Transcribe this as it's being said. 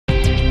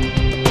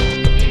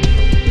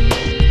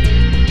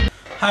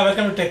Hi,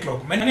 welcome to Tech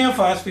Look. Many of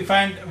us we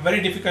find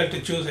very difficult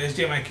to choose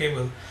HDMI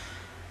cable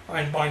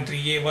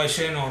 1.3A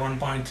version or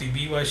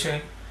 1.3B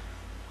version,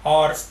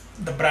 or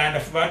the brand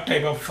of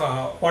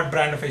what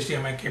brand of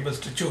HDMI cables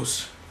to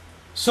choose.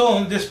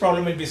 Soon this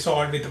problem will be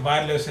solved with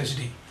wireless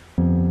HD.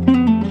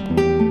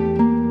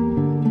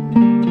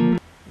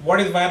 What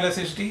is wireless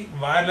HD?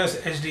 Wireless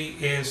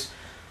HD is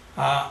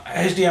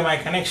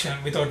HDMI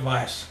connection without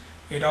wires.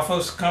 It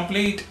offers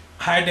complete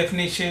high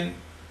definition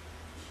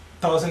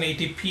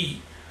 1080p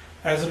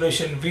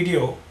resolution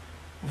video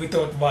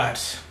without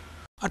wires.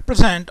 At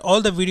present,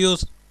 all the video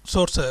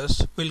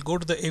sources will go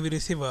to the AV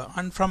receiver,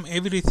 and from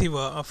AV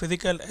receiver a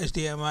physical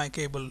HDMI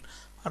cable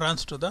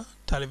runs to the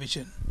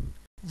television.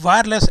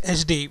 Wireless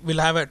HD will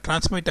have a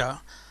transmitter.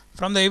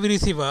 From the AV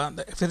receiver,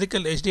 the physical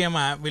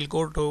HDMI will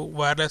go to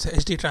wireless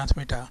HD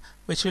transmitter,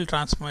 which will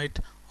transmit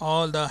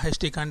all the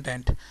HD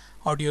content,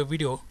 audio,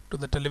 video to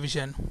the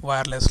television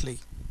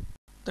wirelessly.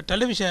 The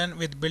television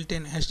with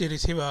built-in HD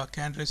receiver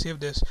can receive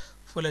this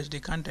full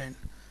HD content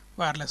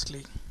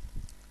wirelessly.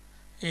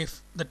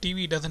 If the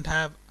TV doesn't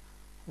have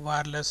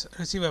wireless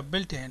receiver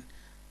built in,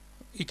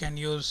 you can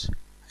use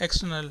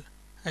external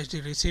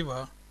HD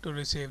receiver to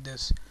receive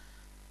this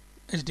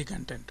HD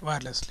content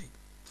wirelessly.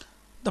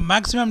 The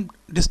maximum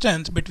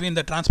distance between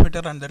the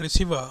transmitter and the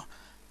receiver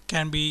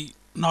can be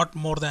not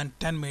more than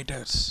 10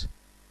 meters.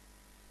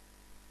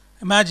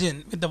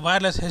 Imagine with the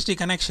wireless HD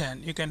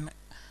connection, you can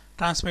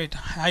transmit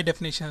high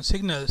definition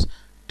signals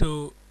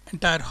to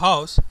entire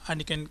house,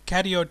 and you can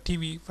carry your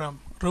TV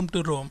from room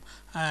to room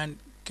and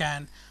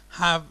can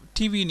have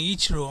TV in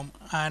each room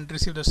and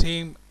receive the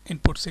same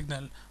input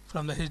signal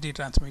from the HD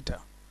transmitter.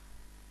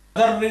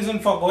 Another reason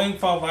for going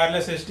for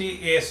wireless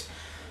HD is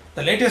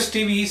the latest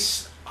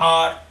TVs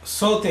are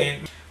so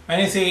thin.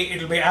 Many say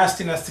it will be as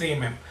thin as 3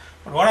 mm,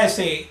 but what I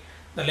say,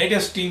 the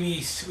latest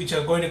TVs which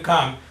are going to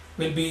come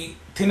will be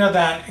thinner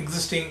than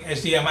existing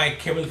HDMI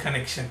cable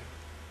connection.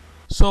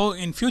 So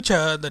in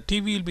future the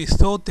TV will be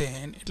so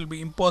thin it will be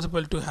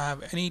impossible to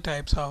have any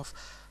types of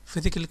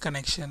physical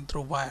connection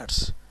through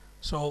wires.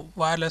 So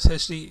wireless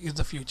HD is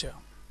the future.